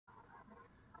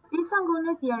Listen,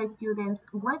 goodness, dear students,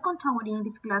 welcome to our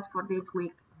English class for this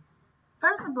week.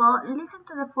 First of all, listen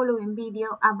to the following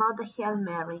video about the Hail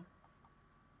Mary.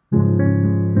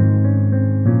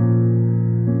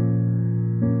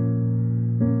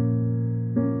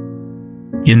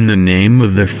 In the name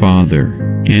of the Father,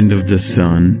 and of the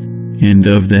Son, and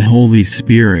of the Holy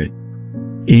Spirit.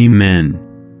 Amen.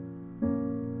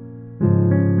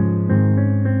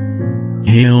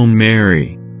 Hail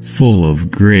Mary, full of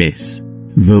grace,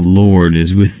 the Lord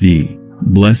is with thee.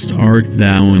 Blessed art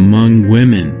thou among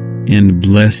women, and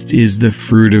blessed is the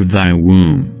fruit of thy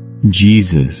womb,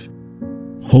 Jesus.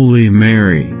 Holy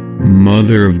Mary,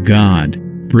 Mother of God,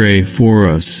 pray for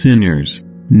us sinners,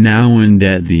 now and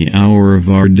at the hour of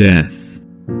our death.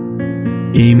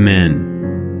 Amen.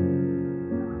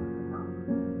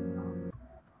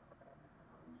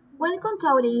 Welcome to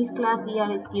our English class,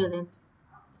 dear students.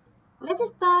 Let's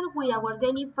start with our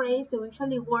daily phrase we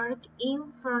usually work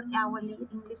in for our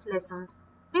English lessons.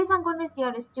 Please and goodness,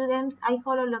 dear students, I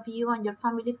hope all of you and your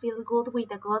family feel good with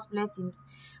the God's blessings.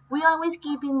 We always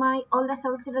keep in mind all the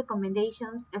healthy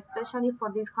recommendations, especially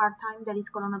for this hard time that is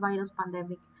coronavirus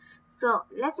pandemic. So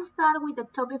let's start with the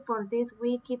topic for this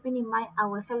week, keeping in mind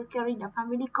our healthcare in the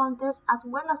family contest, as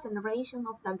well as celebration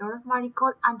of the Lord of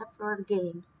Miracle and the Flower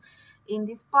Games. In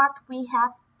this part, we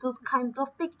have two kinds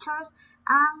of pictures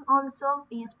and also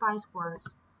inspired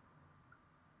words.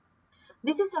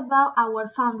 This is about our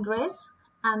foundress,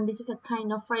 and this is a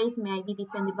kind of phrase may be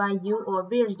defended by you or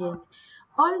virgin.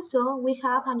 Also, we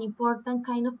have an important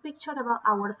kind of picture about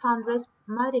our foundress,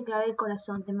 Madre Clara del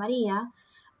Corazón de María,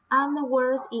 and the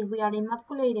words, if we are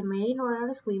Immaculate Mary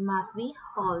Orders, we must be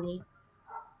holy.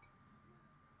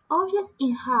 Objects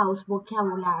in house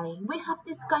vocabulary. We have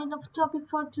this kind of topic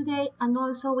for today, and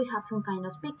also we have some kind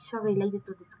of picture related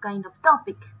to this kind of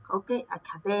topic. Okay, like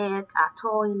a bed, a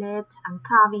toilet, a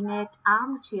cabinet,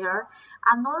 armchair,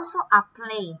 and also a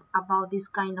plate about this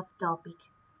kind of topic.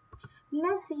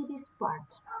 Let's see this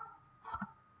part.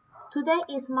 Today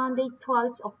is Monday,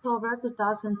 12th October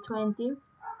 2020.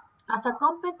 As a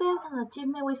competence and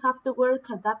achievement, we have to work,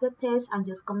 adapt the test, and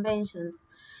use conventions.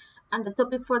 And the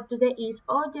topic for today is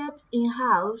objects in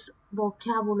house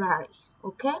vocabulary.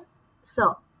 Okay,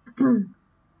 so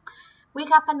we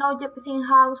have an objects in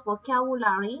house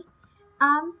vocabulary,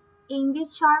 and in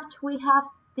this chart we have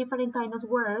different kinds of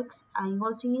words, and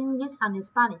also in English and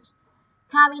Spanish.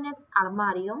 Cabinets,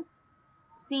 armario;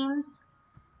 sinks,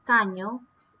 caño;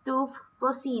 stove,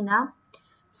 cocina;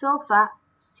 sofa,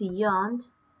 sillón;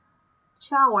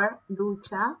 shower,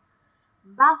 ducha;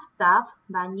 bathtub,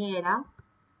 bañera;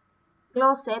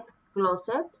 closet,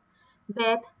 closet;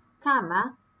 bed,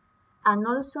 cama; and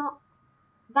also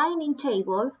dining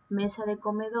table, mesa de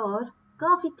comedor;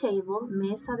 coffee table,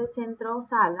 mesa de centro,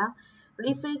 sala;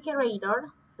 refrigerator,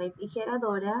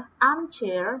 refrigeradora;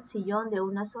 armchair, sillón de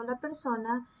una sola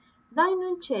persona;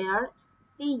 dining chair,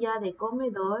 silla de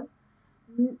comedor;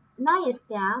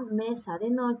 nightstand, mesa de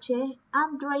noche;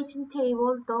 and dressing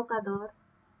table, tocador;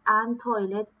 and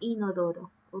toilet, inodoro.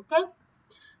 Okay?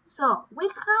 So we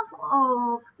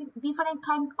have different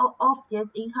kinds of objects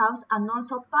in house and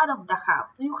also part of the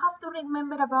house. You have to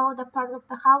remember about the part of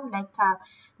the house like a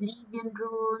living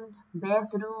room,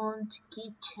 bedroom,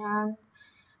 kitchen,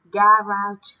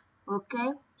 garage,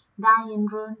 okay, dining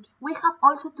room. We have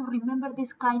also to remember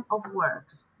this kind of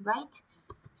words, right?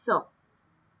 So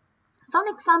some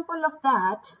example of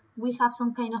that, we have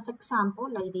some kind of example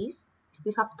like this.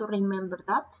 We have to remember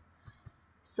that.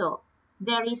 So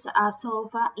there is a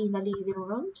sofa in the living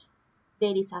room.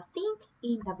 There is a sink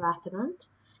in the bathroom.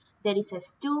 There is a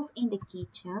stove in the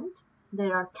kitchen.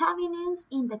 There are cabinets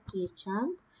in the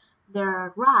kitchen. There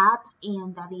are rugs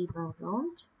in the living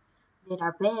room. There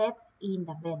are beds in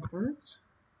the bedrooms.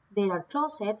 There are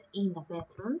closets in the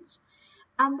bedrooms.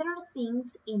 And there are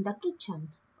sinks in the kitchen.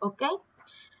 Okay?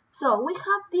 So we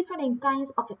have different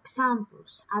kinds of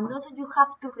examples. And also you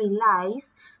have to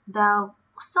realize that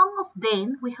some of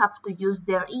them we have to use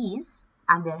there is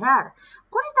and there are.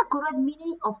 What is the correct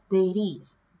meaning of there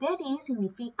is? There is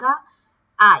significa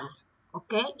hay,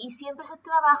 ¿ok? Y siempre se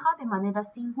trabaja de manera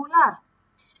singular.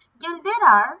 Y el there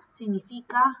are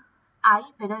significa hay,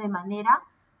 pero de manera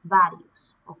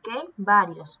varios, ¿ok?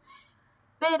 Varios.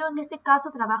 Pero en este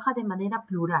caso trabaja de manera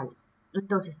plural.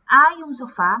 Entonces, hay un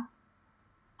sofá,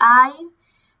 hay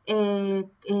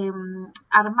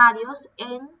armarios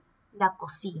en la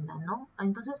cocina, ¿no?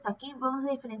 Entonces aquí vamos a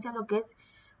diferenciar lo que es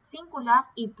singular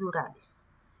y plurales.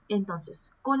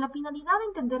 Entonces, con la finalidad de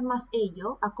entender más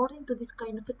ello, according to this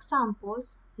kind of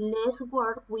examples, let's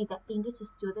work with the English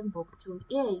Student Book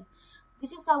 2A.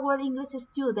 This is our English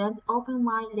student Open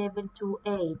Mind Level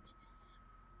 2A.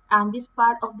 And this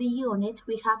part of the unit,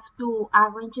 we have to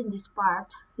arrange in this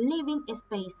part living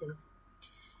spaces.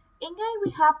 In A,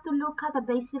 we have to look at the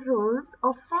basic rules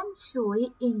of Feng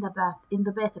Shui in the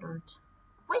bedroom.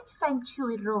 Which Feng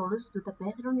Shui rules do the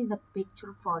bedroom in the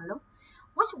picture follow?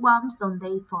 Which ones don't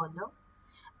they follow?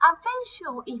 And Feng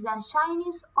Shui is the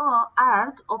Chinese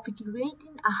art of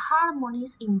creating a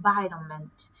harmonious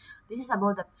environment. This is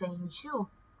about the Feng Shui.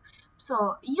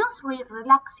 So use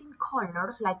relaxing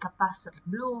colors like a pastel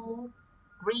blue,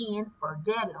 green, or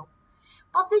yellow.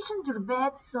 Position your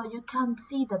bed so you can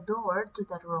see the door to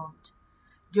the room.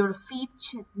 Your feet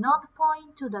should not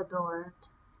point to the door.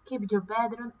 Keep your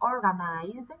bedroom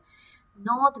organized,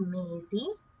 not messy.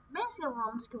 Messy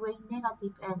rooms create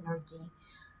negative energy.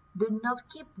 Do not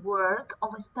keep work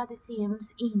or study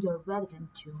themes in your bedroom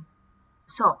too.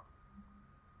 So,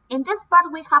 in this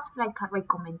part, we have like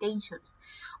recommendations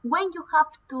when you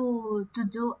have to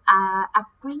do a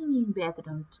cleaning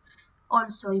bedroom.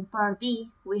 Also, in part B,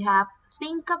 we have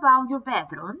think about your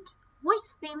bedroom. Which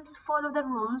themes follow the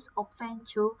rules of Feng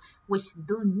Shui, which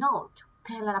do not?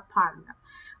 Tell a partner.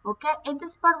 Okay, in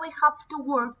this part, we have to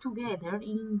work together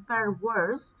in pair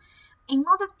words in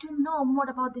order to know more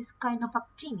about this kind of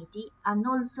activity, and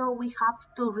also we have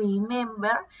to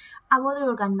remember about the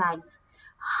organize.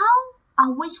 How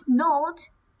and which note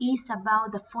is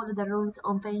about the follow the rules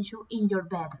of Feng Shui in your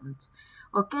bedroom.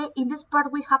 Okay, in this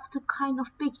part we have two kind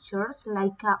of pictures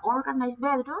like an organized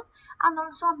bedroom and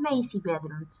also a messy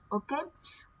bedroom. Okay,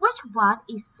 which one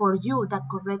is for you the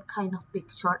correct kind of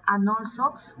picture, and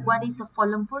also what is a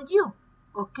follow for you?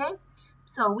 Okay,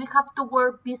 so we have to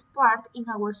work this part in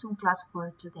our Zoom class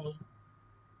for today.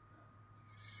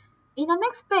 In the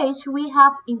next page, we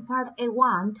have in part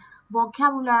A1,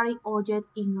 vocabulary object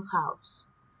in a house.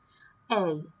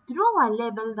 A. Draw and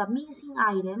label the missing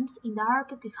items in the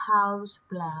architect house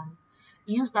plan.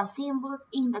 Use the symbols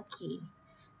in the key.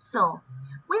 So,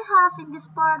 we have in this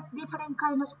part different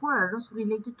kinds of words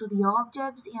related to the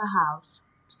objects in a house.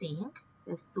 Sink,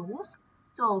 stove,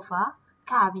 sofa,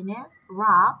 cabinet,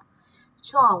 rug,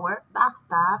 shower,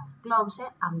 bathtub,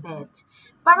 closet, and bed.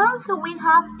 But also we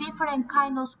have different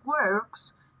kinds of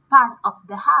works part of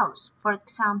the house. For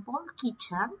example,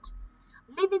 kitchen,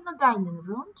 living and dining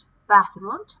room,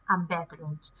 bathroom, and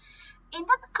bedroom. In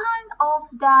that kind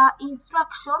of the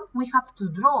instruction, we have to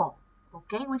draw.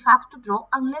 Okay, we have to draw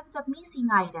and leave the missing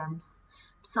items.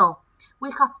 So we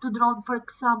have to draw, for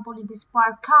example, in this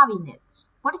part, cabinets.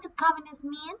 What does a cabinet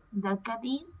mean? That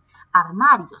is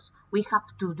armarios. We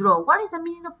have to draw. What is the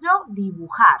meaning of draw?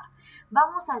 Dibujar.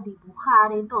 Vamos a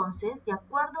dibujar entonces de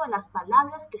acuerdo a las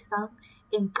palabras que están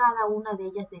en cada una de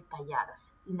ellas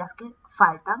detalladas y las que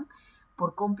faltan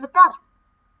por completar.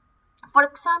 For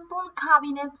example,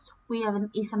 cabinets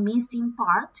is a missing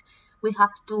part. We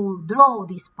have to draw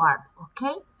this part,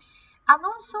 okay? And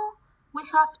also we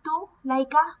have to,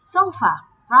 like a sofa,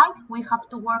 right? We have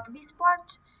to work this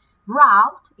part.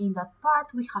 Route, in that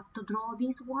part, we have to draw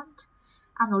this one.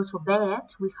 And also bed,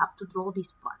 we have to draw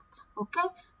this part, okay?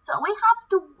 So we have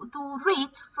to read,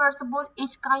 first of all,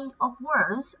 each kind of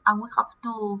words, and we have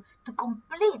to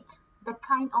complete the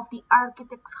kind of the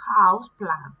architect's house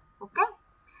plan, okay?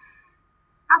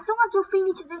 As soon as you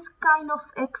finish this kind of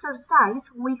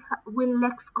exercise,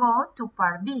 let's go to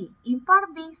part B. In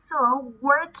part B, so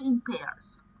work in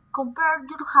pairs. Compare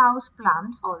your house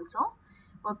plans also,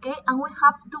 okay? And we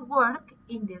have to work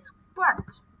in this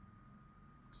part.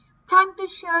 Time to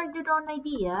share your own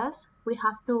ideas. We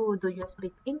have to do you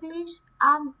speak English,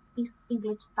 and it's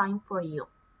English time for you.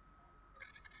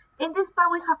 In this part,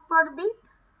 we have part B,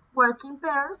 work in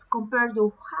pairs. Compare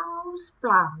your house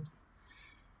plans.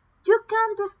 You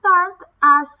can start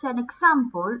as an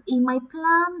example. In my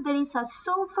plan, there is a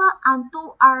sofa and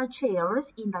 2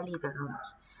 armchairs in the living room.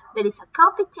 There is a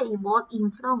coffee table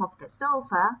in front of the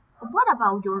sofa. What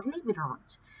about your living room?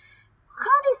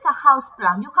 How is a house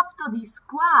plan? You have to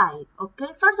describe, okay?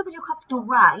 First of all, you have to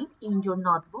write in your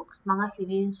notebooks. Van a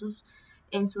escribir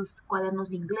en sus cuadernos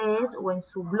de inglés o en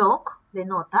su blog de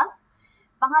notas.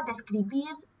 Van a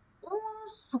describir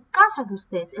su casa de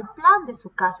ustedes, el plan de su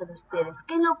casa de ustedes.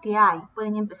 ¿Qué es lo que hay?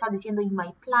 Pueden empezar diciendo, in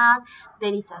my plan,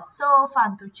 there is a sofa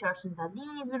and 2 chairs in the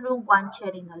living room, 1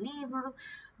 chair in the living room.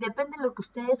 Depende de lo que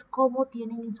ustedes, cómo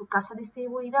tienen en su casa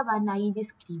distribuida, van a ir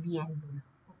describiéndolo.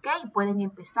 ¿Ok? Pueden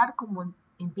empezar como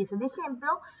empieza el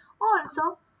ejemplo.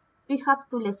 Also, we have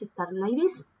to let's start like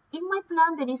this. In my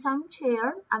plan, there is a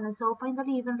chair and a sofa in the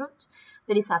living room.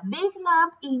 There is a big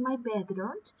lamp in my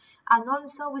bedroom. And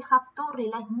also we have to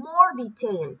realize more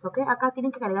details, ¿ok? Acá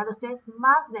tienen que agregar ustedes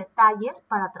más detalles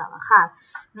para trabajar.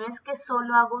 No es que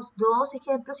solo hago 2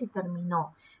 ejemplos y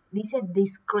terminó. Dice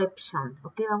description,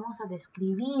 ¿ok? Vamos a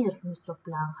describir nuestro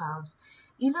plan house.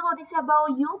 Y luego dice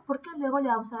about you, porque luego le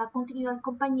vamos a dar continuidad al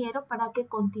compañero para que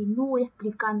continúe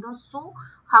explicando su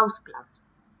house plans.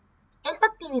 Esta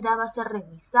actividad va a ser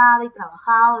revisada y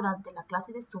trabajada durante la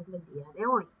clase de Zoom del día de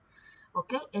hoy.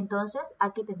 ¿Ok? Entonces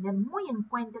hay que tener muy en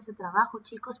cuenta ese trabajo,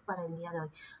 chicos, para el día de hoy.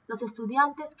 Los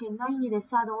estudiantes que no han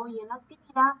ingresado hoy en la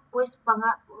actividad, pues van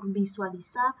a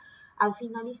visualizar al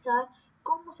finalizar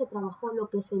cómo se trabajó lo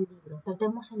que es el libro.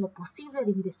 Tratemos en lo posible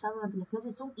de ingresar durante la clase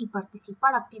de Zoom y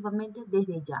participar activamente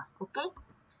desde ya. ¿Ok?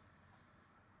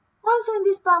 Also in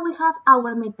this part we have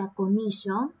our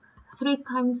metacognition. 3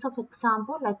 kinds of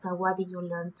example, like what did you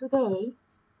learn today,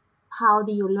 how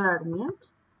did you learn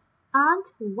it, and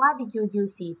what did you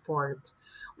use it for?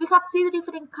 We have 3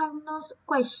 different kinds of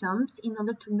questions in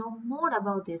order to know more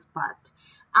about this part.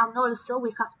 And also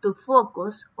we have to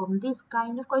focus on this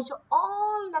kind of question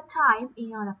all the time in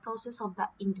the process of the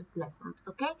English lessons,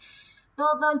 okay?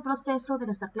 Todo el proceso de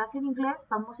nuestra clase de inglés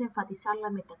vamos a enfatizar la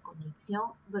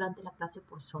metacognición durante la clase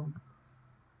por Zoom.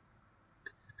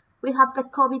 We have the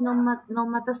COVID no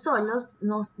mata solos,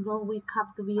 no we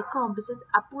have to be accomplices,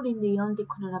 putting on the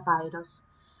coronavirus.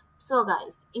 So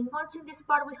guys, also in this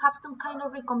part we have some kind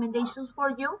of recommendations for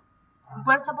you.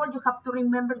 First of all, you have to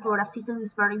remember your assistance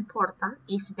is very important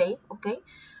each day, ¿ok?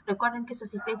 Recuerden que su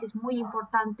asistencia es muy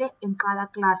importante en cada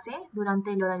clase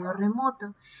durante el horario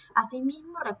remoto.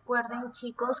 Asimismo, recuerden,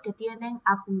 chicos, que tienen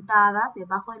adjuntadas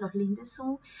debajo de los links de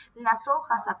Zoom las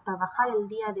hojas a trabajar el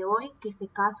día de hoy, que este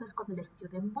caso es con el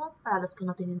Student Book para los que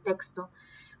no tienen texto.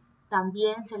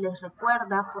 También se les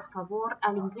recuerda, por favor,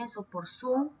 al ingreso por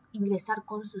Zoom, ingresar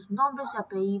con sus nombres y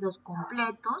apellidos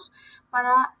completos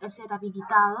para ser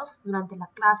habilitados durante la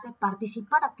clase,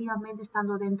 participar activamente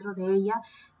estando dentro de ella,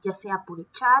 ya sea por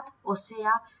chat o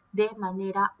sea de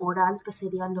manera oral, que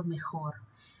sería lo mejor.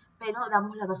 Pero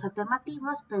damos las 2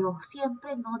 alternativas, pero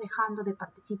siempre no dejando de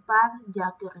participar,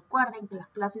 ya que recuerden que las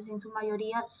clases en su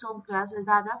mayoría son clases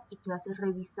dadas y clases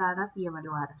revisadas y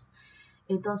evaluadas.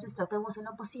 Entonces tratemos en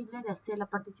lo posible de hacer la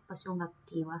participación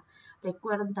activa.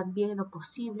 Recuerden también en lo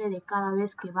posible de cada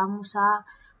vez que vamos a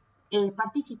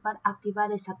participar,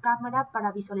 activar esa cámara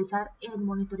para visualizar el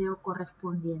monitoreo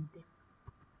correspondiente.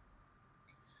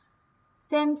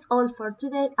 Thanks all for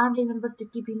today, and remember to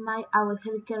keep in mind our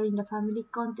healthcare in the family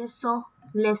contest, so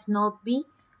let's not be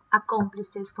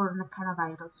accomplices for the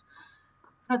coronavirus.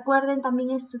 Recuerden también,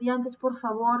 estudiantes, por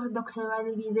favor, de observar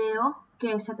el video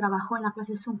que se trabajó en la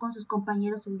clase Zoom con sus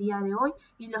compañeros el día de hoy,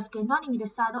 y los que no han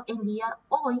ingresado, enviar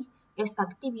hoy esta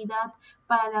actividad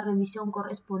para la revisión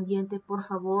correspondiente, por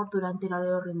favor, durante el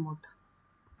horario remoto.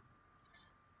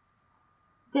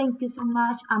 Thank you so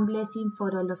much and blessing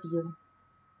for all of you.